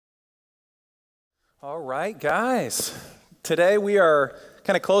All right, guys. Today we are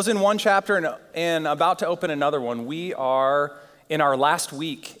kind of closing one chapter and about to open another one. We are in our last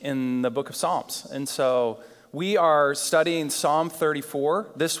week in the book of Psalms. And so we are studying Psalm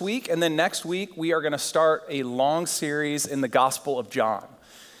 34 this week. And then next week we are going to start a long series in the Gospel of John.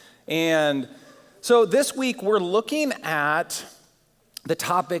 And so this week we're looking at the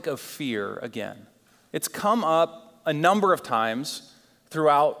topic of fear again. It's come up a number of times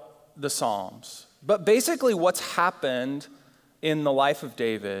throughout the Psalms. But basically what's happened in the life of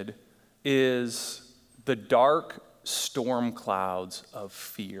David is the dark storm clouds of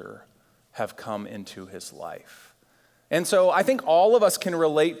fear have come into his life. And so I think all of us can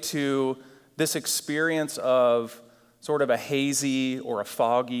relate to this experience of sort of a hazy or a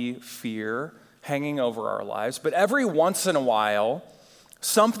foggy fear hanging over our lives. But every once in a while,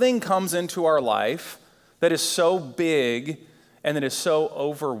 something comes into our life that is so big and that is so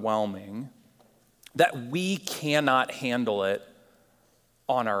overwhelming that we cannot handle it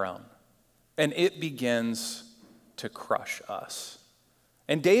on our own. And it begins to crush us.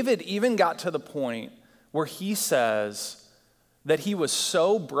 And David even got to the point where he says that he was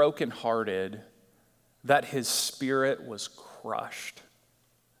so brokenhearted that his spirit was crushed.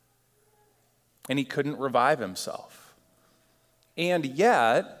 And he couldn't revive himself. And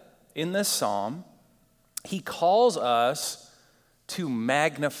yet, in this psalm, he calls us to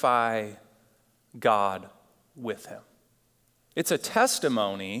magnify God with him. It's a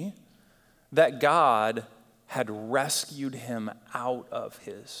testimony that God had rescued him out of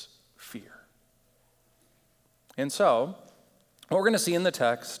his fear. And so, what we're going to see in the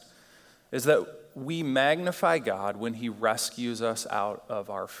text is that we magnify God when he rescues us out of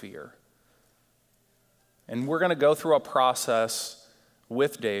our fear. And we're going to go through a process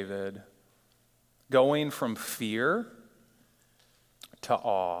with David going from fear to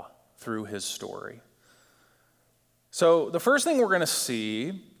awe through his story. So the first thing we're going to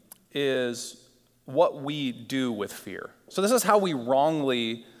see is what we do with fear. So this is how we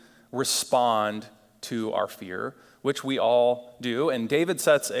wrongly respond to our fear, which we all do. And David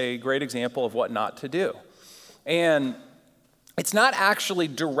sets a great example of what not to do. And it's not actually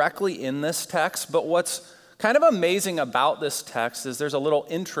directly in this text, but what's kind of amazing about this text is there's a little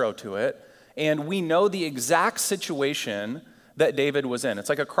intro to it, and we know the exact situation that David was in. It's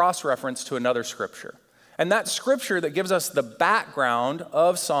like a cross-reference to another scripture. And that scripture that gives us the background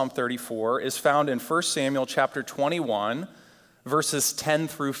of Psalm 34 is found in 1 Samuel chapter 21, verses 10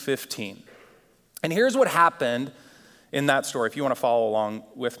 through 15. And here's what happened in that story. If you want to follow along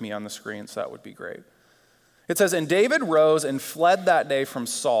with me on the screens, that would be great. It says, "And David rose and fled that day from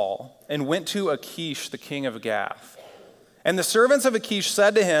Saul and went to Achish, the king of Gath. And the servants of Achish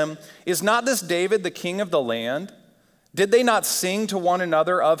said to him, 'Is not this David the king of the land? Did they not sing to one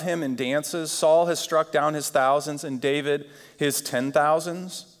another of him in dances? Saul has struck down his thousands and David his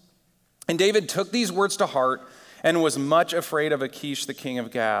 10,000s. And David took these words to heart and was much afraid of Achish, the king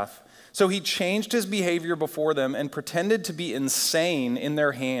of Gath. So he changed his behavior before them and pretended to be insane in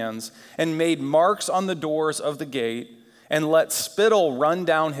their hands and made marks on the doors of the gate and let spittle run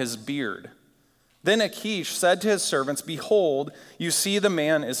down his beard. Then Achish said to his servants, "Behold, you see the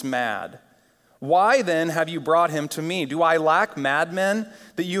man is mad. Why then have you brought him to me? Do I lack madmen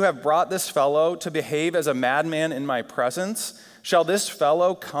that you have brought this fellow to behave as a madman in my presence? Shall this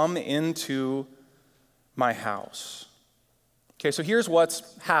fellow come into my house?'" Okay, so here's what's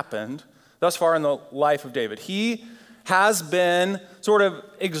happened thus far in the life of David. He has been sort of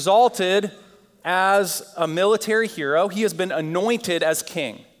exalted as a military hero. He has been anointed as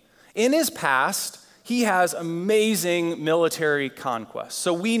king. In his past, he has amazing military conquests.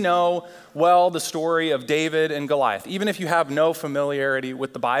 So we know well the story of David and Goliath. Even if you have no familiarity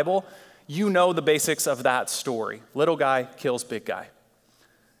with the Bible, you know the basics of that story. Little guy kills big guy.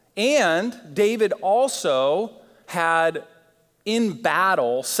 And David also had, in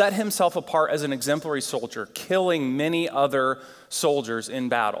battle, set himself apart as an exemplary soldier, killing many other soldiers in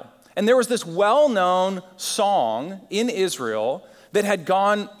battle. And there was this well-known song in Israel that had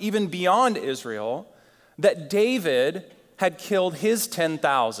gone even beyond Israel, that David had killed his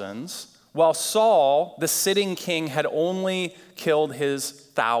 10,000s, while Saul, the sitting king, had only killed his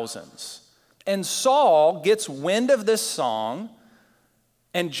thousands. And Saul gets wind of this song,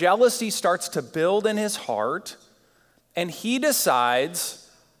 and jealousy starts to build in his heart, and he decides,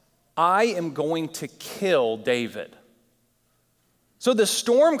 I am going to kill David. So the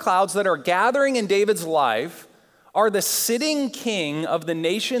storm clouds that are gathering in David's life are the sitting king of the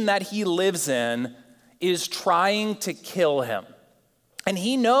nation that he lives in is trying to kill him. And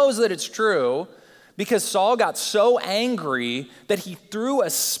he knows that it's true because Saul got so angry that he threw a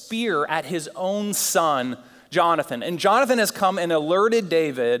spear at his own son, Jonathan. And Jonathan has come and alerted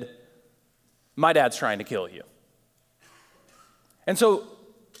David, my dad's trying to kill you. And so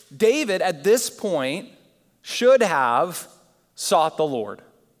David, at this point, should have sought the Lord.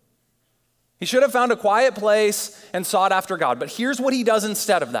 He should have found a quiet place and sought after God. But here's what he does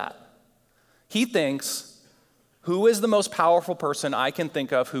instead of that. He thinks, who is the most powerful person I can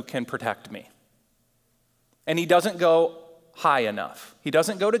think of who can protect me? And he doesn't go high enough. He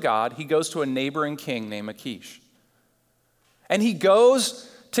doesn't go to God. He goes to a neighboring king named Achish. And he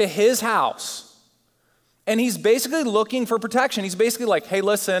goes to his house. And he's basically looking for protection. He's basically like, hey,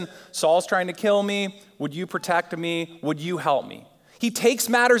 listen, Saul's trying to kill me. Would you protect me? Would you help me? He takes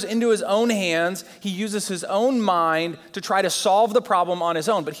matters into his own hands. He uses his own mind to try to solve the problem on his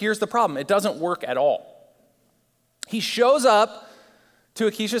own. But here's the problem. It doesn't work at all. He shows up to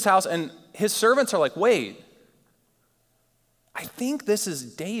Achish's house, and his servants are like, wait, I think this is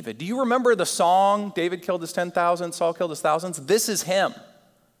David. Do you remember the song, David killed his 10,000, Saul killed his thousands? This is him.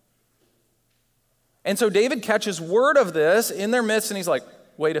 And so David catches word of this in their midst, and he's like,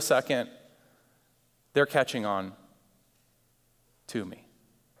 wait a second, they're catching on to me.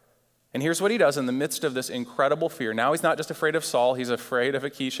 And here's what he does in the midst of this incredible fear. Now he's not just afraid of Saul, he's afraid of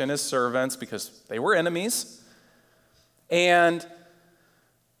Achish and his servants because they were enemies. And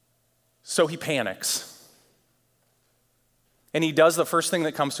so he panics. And he does the first thing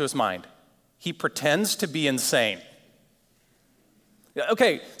that comes to his mind. He pretends to be insane.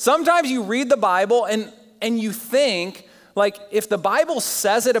 Okay, sometimes you read the Bible and you think, like, if the Bible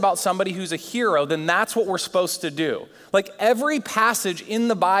says it about somebody who's a hero, then that's what we're supposed to do. Like, every passage in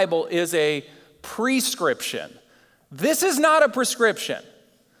the Bible is a prescription. This is not a prescription.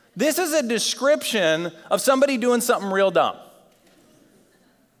 This is a description of somebody doing something real dumb.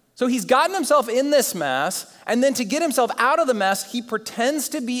 So he's gotten himself in this mess, and then to get himself out of the mess, he pretends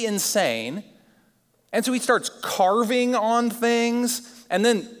to be insane. And so he starts carving on things, and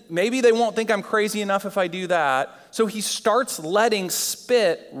then maybe they won't think I'm crazy enough if I do that. So he starts letting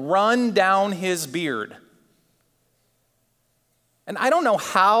spit run down his beard. And I don't know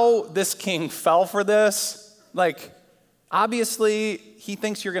how this king fell for this. Like, obviously, he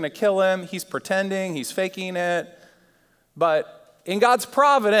thinks you're going to kill him. He's pretending. He's faking it. But in God's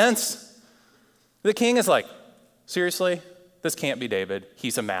providence, the king is like, seriously? This can't be David.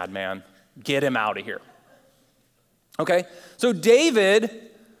 He's a madman. Get him out of here. Okay? So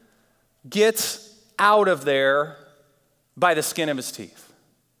David gets out of there by the skin of his teeth.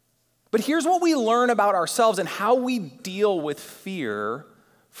 But here's what we learn about ourselves and how we deal with fear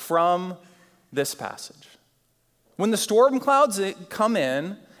from this passage. When the storm clouds come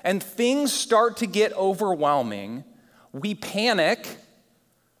in and things start to get overwhelming, we panic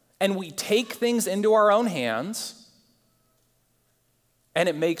and we take things into our own hands, and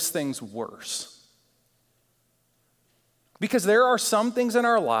it makes things worse. Because there are some things in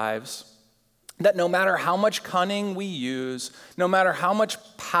our lives that no matter how much cunning we use, no matter how much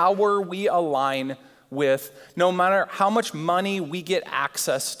power we align with, no matter how much money we get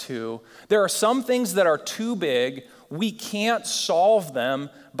access to, there are some things that are too big. We can't solve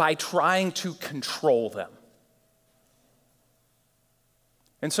them by trying to control them.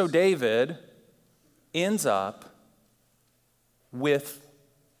 And so David ends up with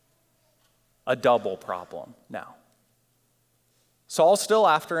a double problem now. Saul's still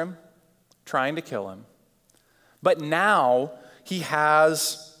after him, trying to kill him. But now he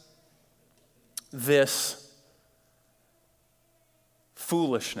has this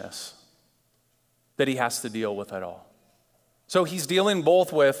foolishness that he has to deal with at all. So he's dealing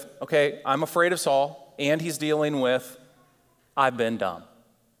both with, okay, I'm afraid of Saul, and he's dealing with, I've been dumb.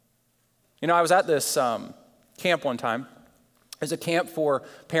 You know, I was at this camp one time. It was a camp for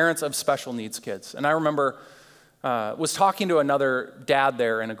parents of special needs kids. And I remember was talking to another dad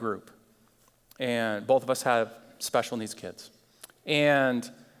there in a group. And both of us have special needs kids. And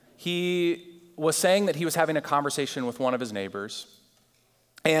he was saying that he was having a conversation with one of his neighbors.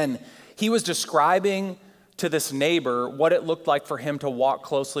 And he was describing to this neighbor what it looked like for him to walk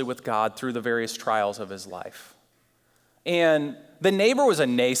closely with God through the various trials of his life. And the neighbor was a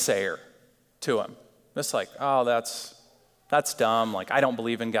naysayer to him. Just like, oh, that's dumb. Like, I don't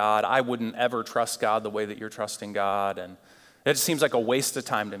believe in God. I wouldn't ever trust God the way that you're trusting God. And it just seems like a waste of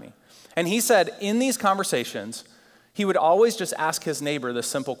time to me. And he said in these conversations, he would always just ask his neighbor this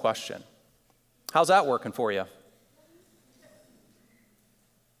simple question. How's that working for you?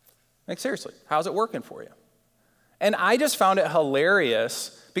 Like, seriously, how's it working for you? And I just found it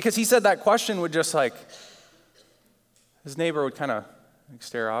hilarious because he said that question would just like, his neighbor would kind of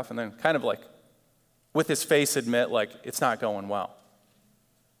stare off and then kind of like with his face admit, like, it's not going well?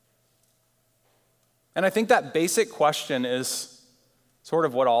 And I think that basic question is sort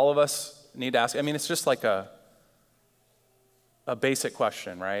of what all of us need to ask. I mean, it's just like a basic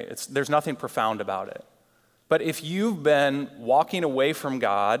question, right? There's nothing profound about it. But if you've been walking away from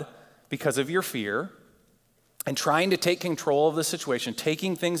God because of your fear and trying to take control of the situation,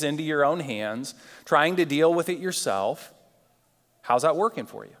 taking things into your own hands, trying to deal with it yourself, how's that working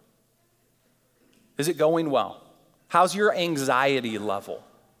for you? Is it going well? How's your anxiety level?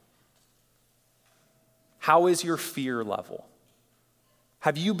 How is your fear level?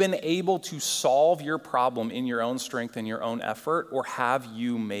 Have you been able to solve your problem in your own strength and your own effort, or have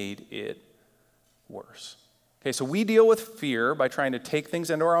you made it worse? Okay, so we deal with fear by trying to take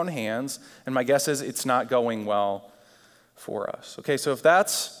things into our own hands, and my guess is it's not going well for us. Okay, so if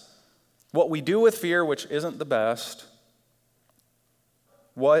that's what we do with fear, which isn't the best,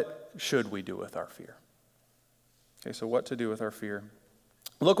 what should we do with our fear? Okay, so what to do with our fear?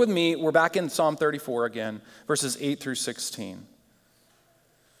 Look with me, we're back in Psalm 34 again, verses 8 through 16.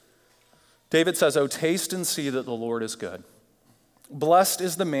 David says, "Oh, taste and see that the Lord is good. Blessed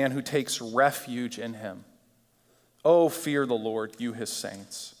is the man who takes refuge in him. Oh, fear the Lord, you his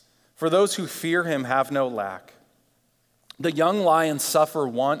saints. For those who fear him have no lack. The young lions suffer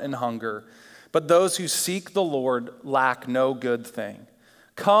want and hunger, but those who seek the Lord lack no good thing.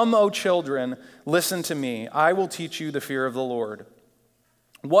 Come, O children, listen to me. I will teach you the fear of the Lord.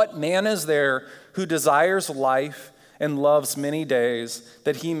 What man is there who desires life and loves many days,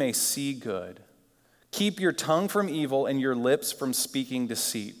 that he may see good? Keep your tongue from evil and your lips from speaking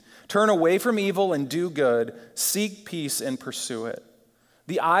deceit. Turn away from evil and do good. Seek peace and pursue it.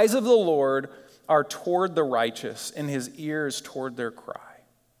 The eyes of the Lord are toward the righteous, and his ears toward their cry.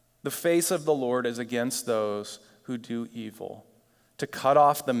 The face of the Lord is against those who do evil, to cut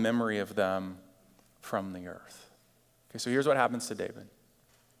off the memory of them from the earth." Okay, so here's what happens to David.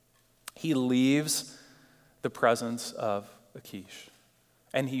 He leaves the presence of Achish,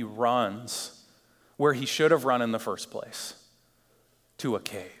 and he runs where he should have run in the first place, to a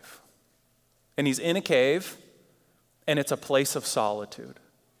cave. And he's in a cave, and it's a place of solitude.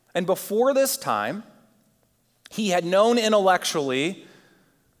 And before this time, he had known intellectually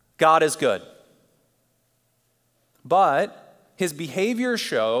God is good. But his behavior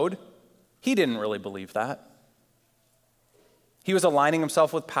showed he didn't really believe that. He was aligning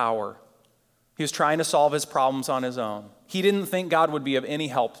himself with power. He was trying to solve his problems on his own. He didn't think God would be of any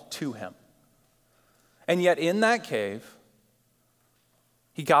help to him. And yet in that cave,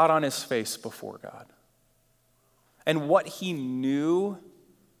 he got on his face before God. And what he knew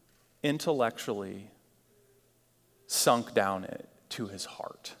intellectually sunk down to his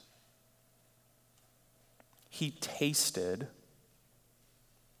heart. He tasted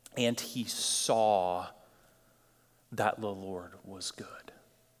and he saw that the Lord was good.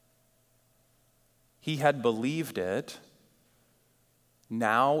 He had believed it.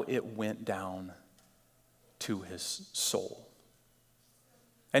 Now it went down to his soul.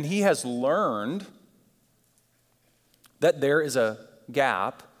 And he has learned that there is a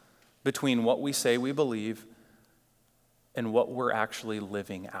gap between what we say we believe and what we're actually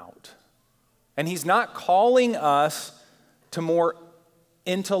living out. And he's not calling us to more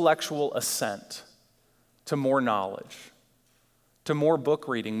intellectual assent, to more knowledge, to more book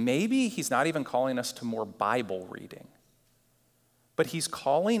reading. Maybe he's not even calling us to more Bible reading, but he's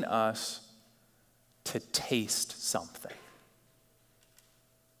calling us to taste something,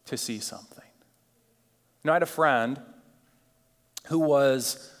 to see something. You know, I had a friend who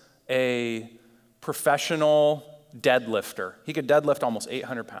was a professional deadlifter. He could deadlift almost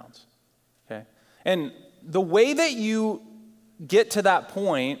 800 pounds, okay? And the way that you get to that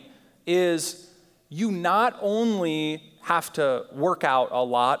point is you not only have to work out a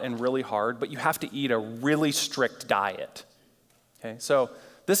lot and really hard, but you have to eat a really strict diet, okay? So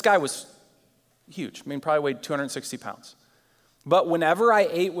this guy was huge. I mean, probably weighed 260 pounds. But whenever I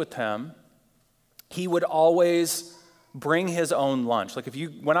ate with him, he would always bring his own lunch. Like if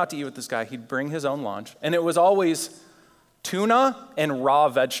you went out to eat with this guy, he'd bring his own lunch. And it was always tuna and raw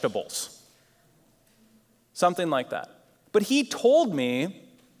vegetables. Something like that. But he told me,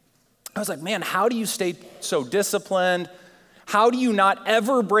 I was like, man, how do you stay so disciplined? How do you not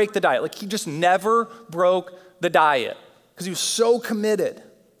ever break the diet? Like he just never broke the diet because he was so committed.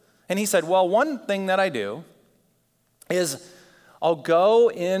 And he said, well, one thing that I do is I'll go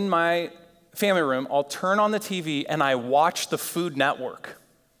in my family room, I'll turn on the TV, and I watch the Food Network.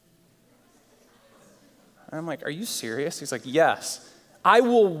 And I'm like, are you serious? He's like, yes. I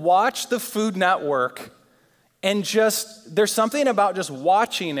will watch the Food Network and there's something about just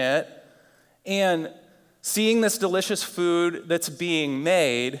watching it and seeing this delicious food that's being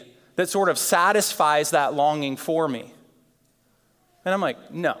made that sort of satisfies that longing for me. And I'm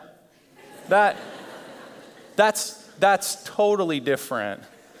like, no, that's totally different.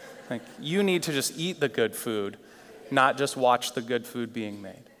 Like, you need to just eat the good food, not just watch the good food being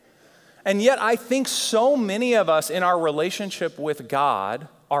made. And yet I think so many of us in our relationship with God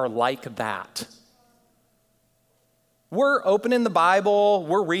are like that. We're opening the Bible,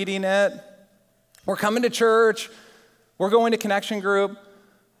 we're reading it, we're coming to church, we're going to connection group,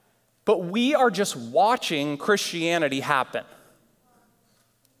 but we are just watching Christianity happen.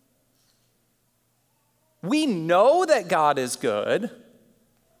 We know that God is good,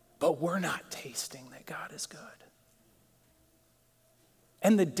 but we're not tasting that God is good.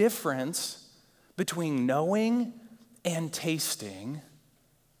 And the difference between knowing and tasting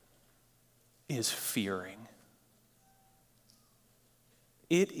is fearing.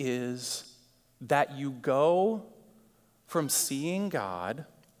 It is that you go from seeing God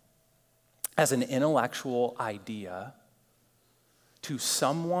as an intellectual idea to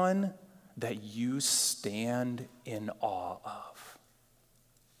someone that you stand in awe of.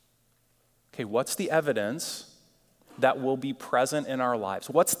 Okay, what's the evidence that will be present in our lives?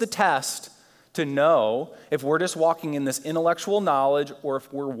 What's the test to know if we're just walking in this intellectual knowledge or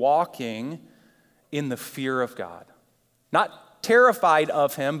if we're walking in the fear of God? Not terrified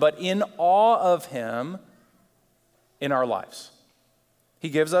of him, but in awe of him in our lives. He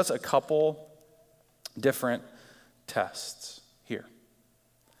gives us a couple different tests here.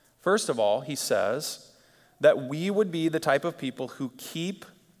 First of all, he says that we would be the type of people who keep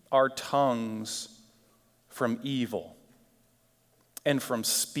our tongues from evil and from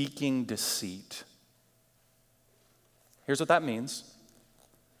speaking deceit. Here's what that means.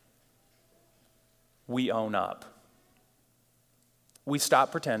 We own up. We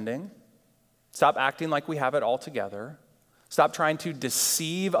stop pretending, stop acting like we have it all together, stop trying to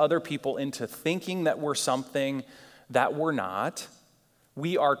deceive other people into thinking that we're something that we're not.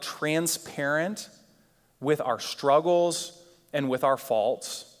 We are transparent with our struggles and with our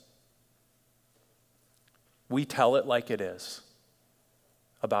faults. We tell it like it is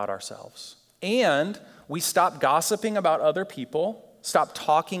about ourselves. And we stop gossiping about other people, stop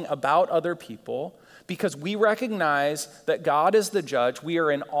talking about other people, because we recognize that God is the judge, we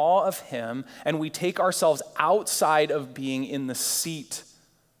are in awe of him, and we take ourselves outside of being in the seat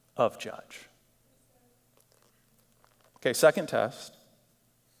of judge. Okay, second test.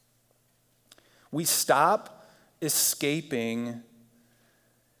 We stop escaping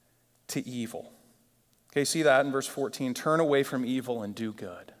to evil. Okay, see that in verse 14. Turn away from evil and do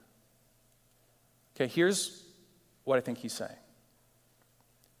good. Okay, here's what I think he's saying.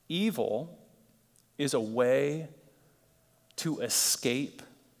 Evil is a way to escape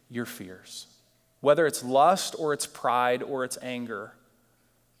your fears. Whether it's lust or it's pride or it's anger,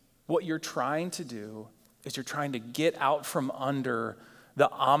 what you're trying to do is you're trying to get out from under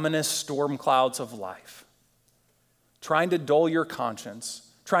the ominous storm clouds of life, trying to dull your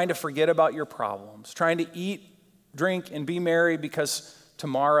conscience, trying to forget about your problems, trying to eat, drink, and be merry because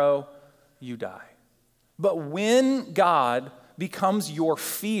tomorrow you die. But when God becomes your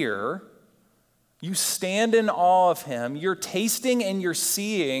fear, you stand in awe of him, you're tasting and you're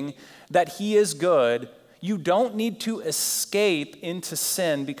seeing that he is good. You don't need to escape into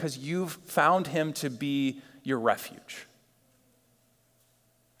sin because you've found him to be your refuge.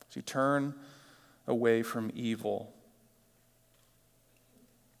 So you turn away from evil.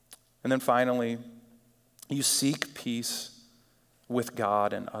 And then finally, you seek peace with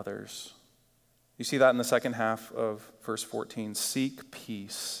God and others. You see that in the second half of verse 14. Seek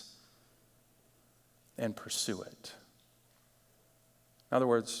peace and pursue it. In other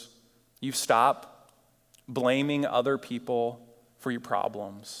words, you've stopped blaming other people for your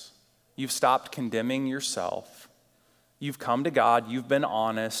problems. You've stopped condemning yourself. You've come to God. You've been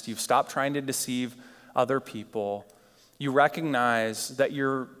honest. You've stopped trying to deceive other people. You recognize that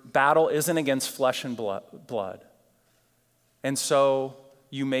your battle isn't against flesh and blood. And so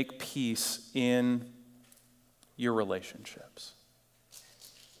you make peace in your relationships.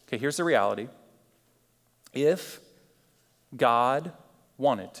 Okay, here's the reality. If God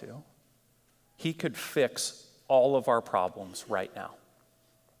wanted to, he could fix all of our problems right now.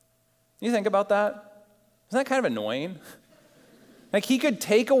 You think about that? Isn't that kind of annoying? Like, he could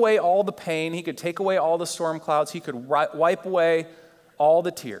take away all the pain, he could take away all the storm clouds, he could wipe away all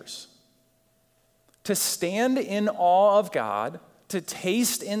the tears. To stand in awe of God, to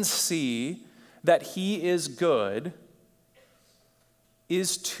taste and see that he is good,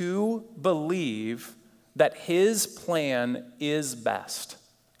 is to believe that his plan is best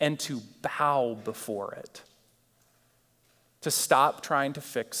and to bow before it. To stop trying to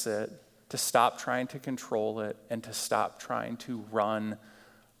fix it, to stop trying to control it, and to stop trying to run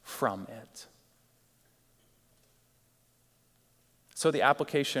from it. So the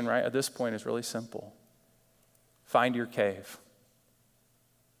application, right, at this point is really simple. Find your cave.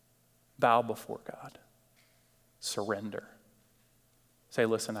 Bow before God. Surrender. Say,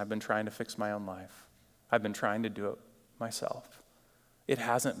 listen, I've been trying to fix my own life. I've been trying to do it myself. It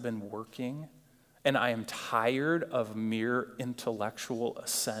hasn't been working, and I am tired of mere intellectual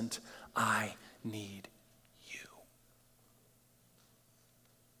assent. I need you.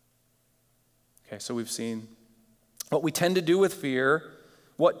 Okay, so we've seen what we tend to do with fear,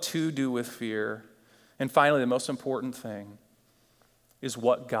 what to do with fear, and finally, the most important thing is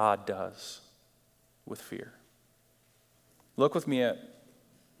what God does with fear. Look with me at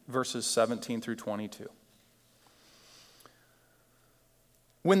verses 17 through 22.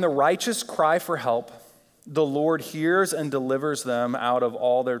 When the righteous cry for help, the Lord hears and delivers them out of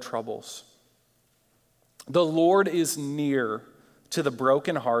all their troubles. The Lord is near to the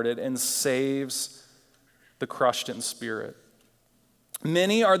brokenhearted and saves the crushed in spirit.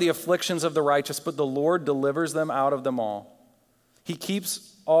 Many are the afflictions of the righteous, but the Lord delivers them out of them all. He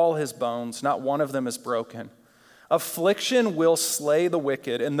keeps all his bones, not one of them is broken. Affliction will slay the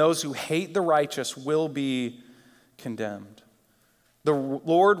wicked, and those who hate the righteous will be condemned. The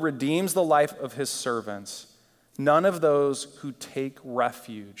Lord redeems the life of his servants. None of those who take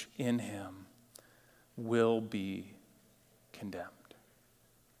refuge in him will be condemned.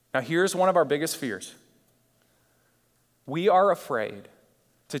 Now, here's one of our biggest fears. We are afraid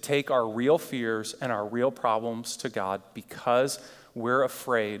to take our real fears and our real problems to God because we're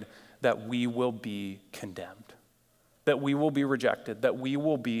afraid that we will be condemned, that we will be rejected, that we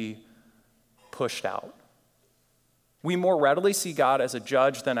will be pushed out. We more readily see God as a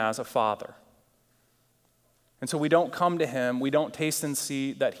judge than as a father. And so we don't come to him, we don't taste and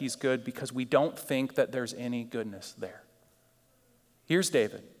see that he's good because we don't think that there's any goodness there. Here's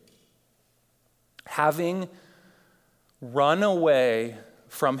David. Having run away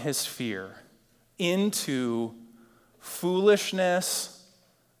from his fear into foolishness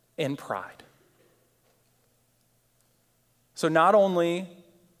and pride. So not only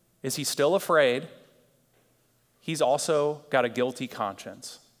is he still afraid, he's also got a guilty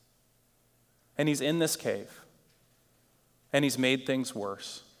conscience. And he's in this cave. And he's made things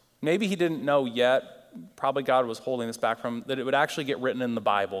worse. Maybe he didn't know yet, probably God was holding this back from him, that it would actually get written in the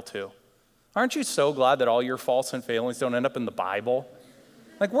Bible too. Aren't you so glad that all your faults and failings don't end up in the Bible?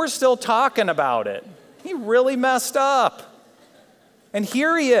 Like, we're still talking about it. He really messed up. And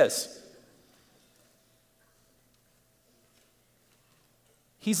here he is.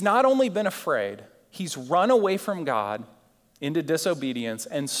 He's not only been afraid, he's run away from God into disobedience,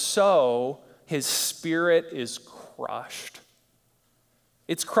 and so his spirit is crushed.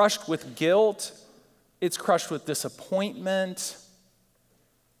 It's crushed with guilt. It's crushed with disappointment.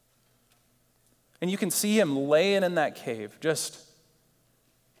 And you can see him laying in that cave, just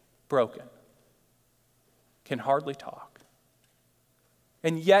broken, can hardly talk.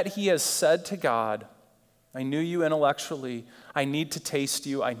 And yet he has said to God, I knew you intellectually. I need to taste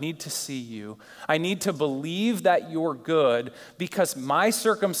you. I need to see you. I need to believe that you're good because my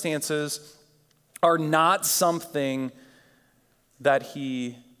circumstances are not something that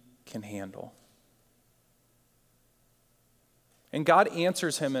he can handle. And God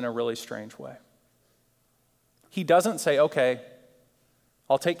answers him in a really strange way. He doesn't say, okay,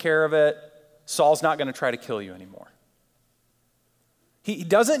 I'll take care of it. Saul's not going to try to kill you anymore. He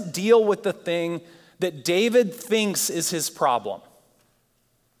doesn't deal with the thing that David thinks is his problem.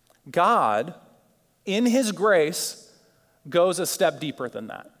 God, in his grace, goes a step deeper than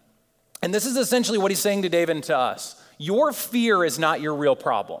that. And this is essentially what he's saying to David and to us. Your fear is not your real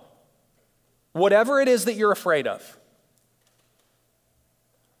problem. Whatever it is that you're afraid of.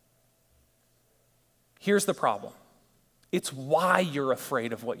 Here's the problem. It's why you're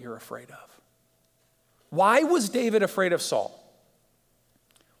afraid of what you're afraid of. Why was David afraid of Saul?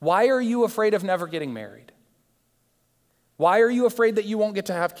 Why are you afraid of never getting married? Why are you afraid that you won't get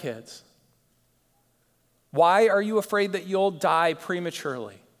to have kids? Why are you afraid that you'll die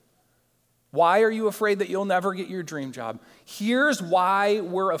prematurely? Why are you afraid that you'll never get your dream job? Here's why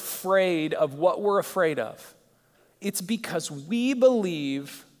we're afraid of what we're afraid of. It's because we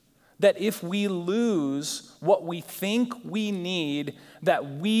believe that if we lose what we think we need, that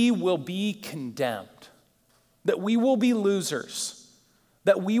we will be condemned, that we will be losers,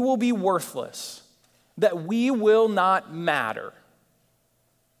 that we will be worthless, that we will not matter.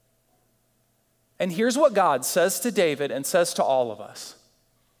 And here's what God says to David and says to all of us.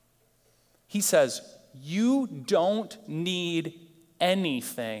 He says, you don't need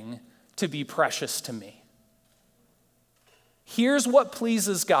anything to be precious to me. Here's what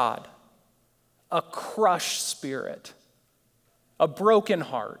pleases God: a crushed spirit, a broken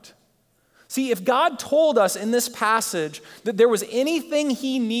heart. See, if God told us in this passage that there was anything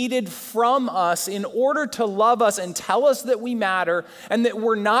he needed from us in order to love us and tell us that we matter and that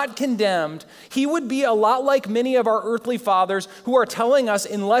we're not condemned, he would be a lot like many of our earthly fathers who are telling us,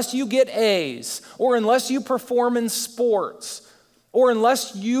 unless you get A's, or unless you perform in sports, or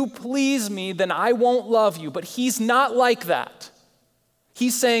unless you please me, then I won't love you. But he's not like that.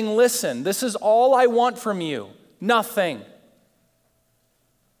 He's saying, listen, this is all I want from you, nothing.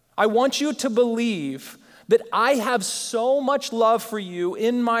 I want you to believe that I have so much love for you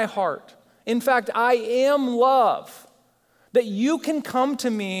in my heart. In fact, I am love, that you can come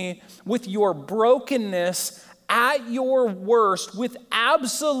to me with your brokenness at your worst, with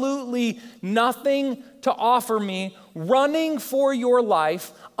absolutely nothing to offer me, running for your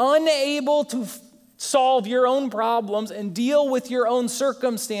life, unable to solve your own problems and deal with your own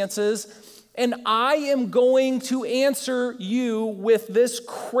circumstances. And I am going to answer you with this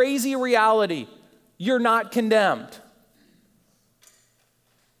crazy reality: you're not condemned.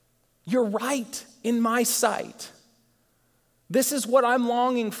 You're right in my sight. This is what I'm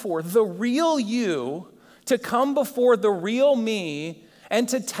longing for: the real you to come before the real me and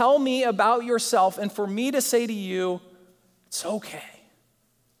to tell me about yourself, and for me to say to you, it's okay.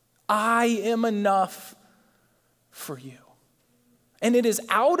 I am enough for you. And it is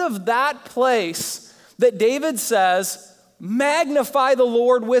out of that place that David says, magnify the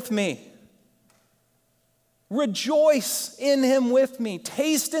Lord with me. Rejoice in him with me.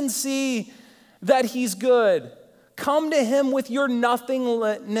 Taste and see that he's good. Come to him with your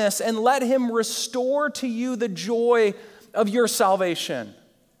nothingness and let him restore to you the joy of your salvation.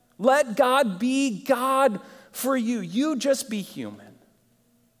 Let God be God for you. You just be human.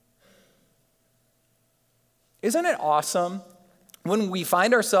 Isn't it awesome when we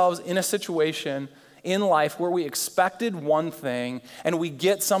find ourselves in a situation in life where we expected one thing and we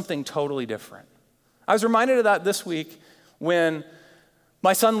get something totally different? I was reminded of that this week when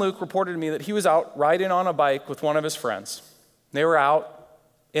my son Luke reported to me that he was out riding on a bike with one of his friends. They were out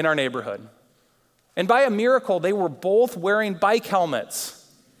in our neighborhood. And by a miracle, they were both wearing bike helmets.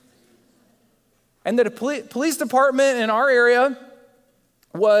 And the police department in our area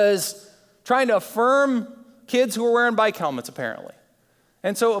was trying to affirm kids who were wearing bike helmets, apparently.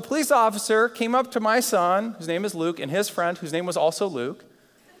 And so a police officer came up to my son, whose name is Luke, and his friend, whose name was also Luke.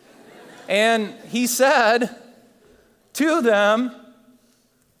 And he said to them,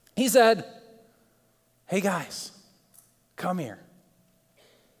 he said, hey guys, come here.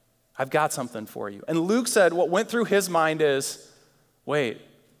 I've got something for you. And Luke said what went through his mind is, wait,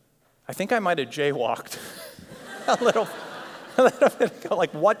 I think I might have jaywalked a little bit ago.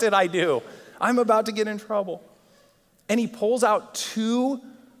 Like, what did I do? I'm about to get in trouble. And he pulls out 2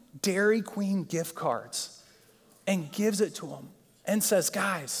 Dairy Queen gift cards and gives it to him and says,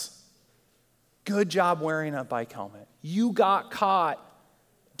 guys, good job wearing a bike helmet. You got caught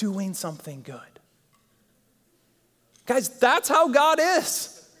doing something good. Guys, that's how God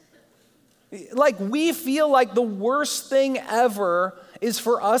is. Like, we feel like the worst thing ever is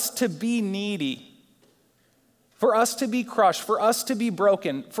for us to be needy, for us to be crushed, for us to be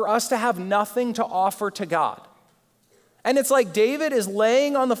broken, for us to have nothing to offer to God. And it's like David is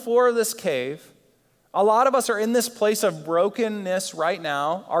laying on the floor of this cave. A lot of us are in this place of brokenness right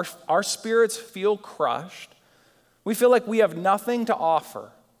now. Our spirits feel crushed. We feel like we have nothing to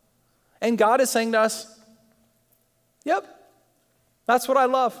offer. And God is saying to us, yep, that's what I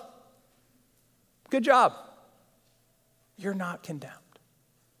love. Good job. You're not condemned.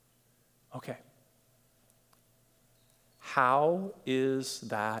 Okay. How is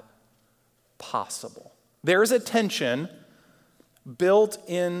that possible? There's a tension built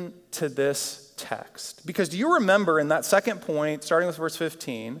into this text. Because do you remember in that second point, starting with verse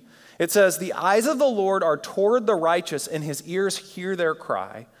 15, it says, the eyes of the Lord are toward the righteous, and his ears hear their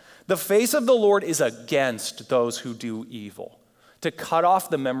cry. The face of the Lord is against those who do evil, to cut off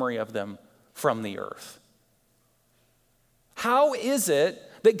the memory of them from the earth. How is it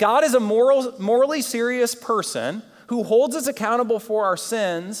that God is a morally serious person who holds us accountable for our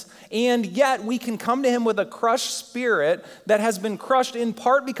sins, and yet we can come to him with a crushed spirit that has been crushed in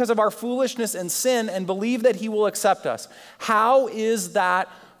part because of our foolishness and sin, and believe that he will accept us? How is that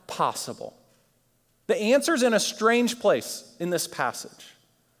possible? The answer's in a strange place in this passage.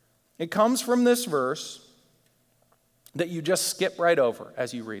 It comes from this verse that you just skip right over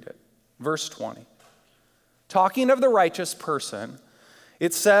as you read it. Verse 20. Talking of the righteous person,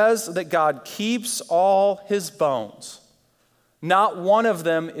 It says that God keeps all his bones. Not one of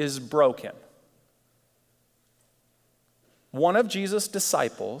them is broken. One of Jesus'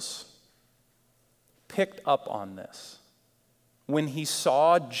 disciples picked up on this when he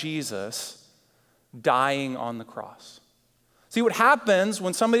saw Jesus dying on the cross. See, what happens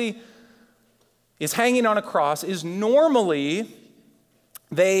when somebody is hanging on a cross is normally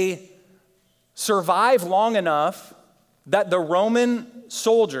they survive long enough that the Roman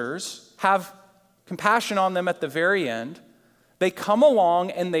soldiers have compassion on them at the very end. They come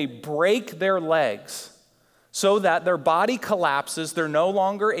along and they break their legs so that their body collapses, they're no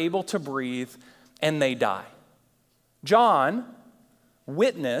longer able to breathe, and they die. John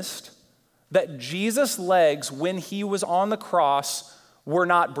witnessed that Jesus' legs, when he was on the cross, were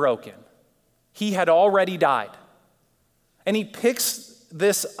not broken. He had already died. And he picks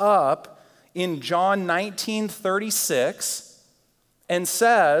this up in John 19:36 and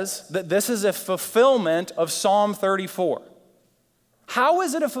says that this is a fulfillment of Psalm 34. How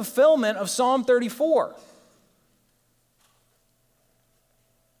is it a fulfillment of Psalm 34?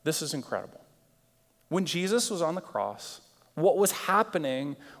 This is incredible. When Jesus was on the cross, what was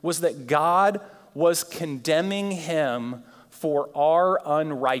happening was that God was condemning him for our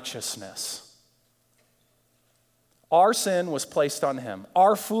unrighteousness. Our sin was placed on him.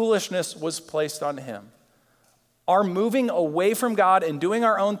 Our foolishness was placed on him. Our moving away from God and doing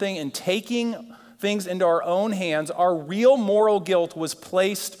our own thing and taking things into our own hands, our real moral guilt was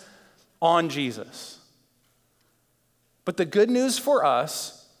placed on Jesus. But the good news for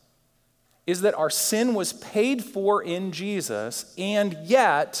us is that our sin was paid for in Jesus, and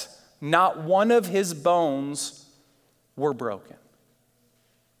yet not one of his bones were broken.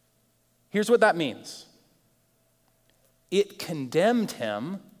 Here's what that means. It condemned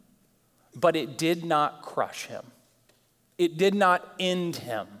him, but it did not crush him. It did not end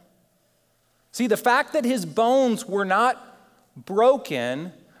him. See, the fact that his bones were not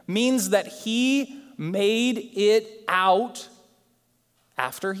broken means that he made it out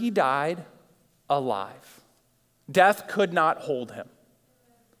after he died alive. Death could not hold him.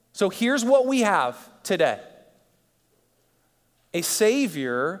 So here's what we have today. A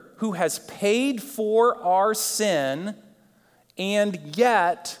Savior who has paid for our sin and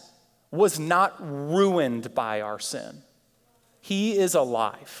yet was not ruined by our sin. He is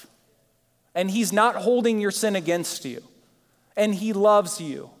alive. And he's not holding your sin against you. And he loves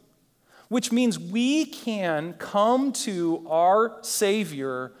you. Which means we can come to our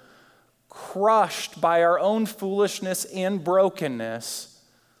Savior crushed by our own foolishness and brokenness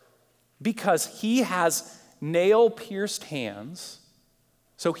because he has nail-pierced hands,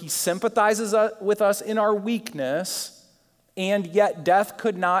 so he sympathizes with us in our weakness, and yet death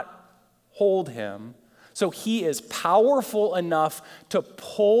could not hold him. So he is powerful enough to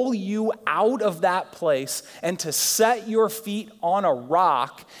pull you out of that place and to set your feet on a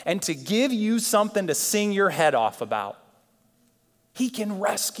rock and to give you something to sing your head off about. He can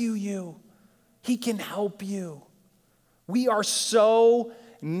rescue you. He can help you. We are so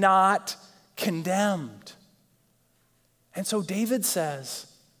not condemned. And so David says,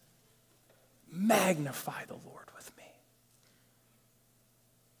 magnify the Lord with me.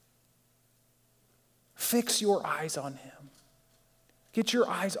 Fix your eyes on him. Get your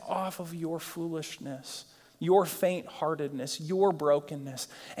eyes off of your foolishness, your faint-heartedness, your brokenness,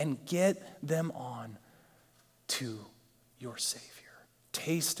 and get them on to your Savior.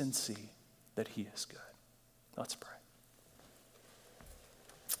 Taste and see that he is good. Let's pray.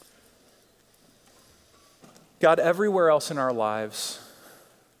 God, everywhere else in our lives,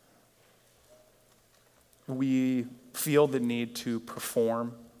 we feel the need to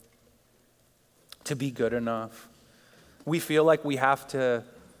perform, to be good enough. We feel like we have to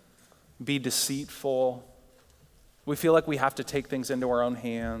be deceitful. We feel like we have to take things into our own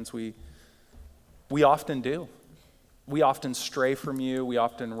hands. We often do. We often stray from you. We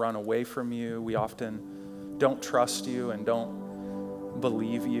often run away from you. We often don't trust you and don't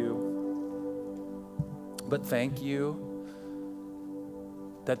believe you. But thank you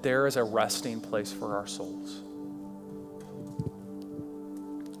that there is a resting place for our souls.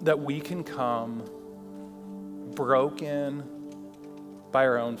 That we can come broken by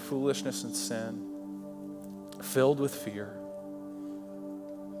our own foolishness and sin, filled with fear,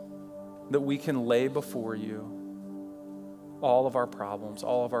 that we can lay before you all of our problems,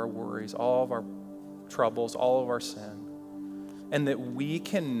 all of our worries, all of our troubles, all of our sin, and that we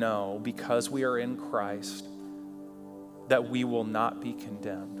can know, because we are in Christ, that we will not be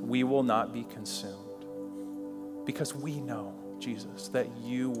condemned. We will not be consumed. Because we know, Jesus, that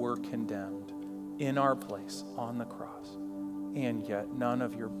you were condemned in our place on the cross. and yet none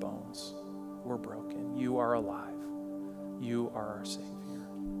of your bones were broken. You are alive. You are our Savior.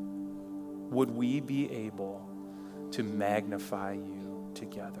 Would we be able to magnify you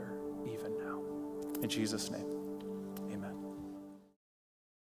together even now? In Jesus' name.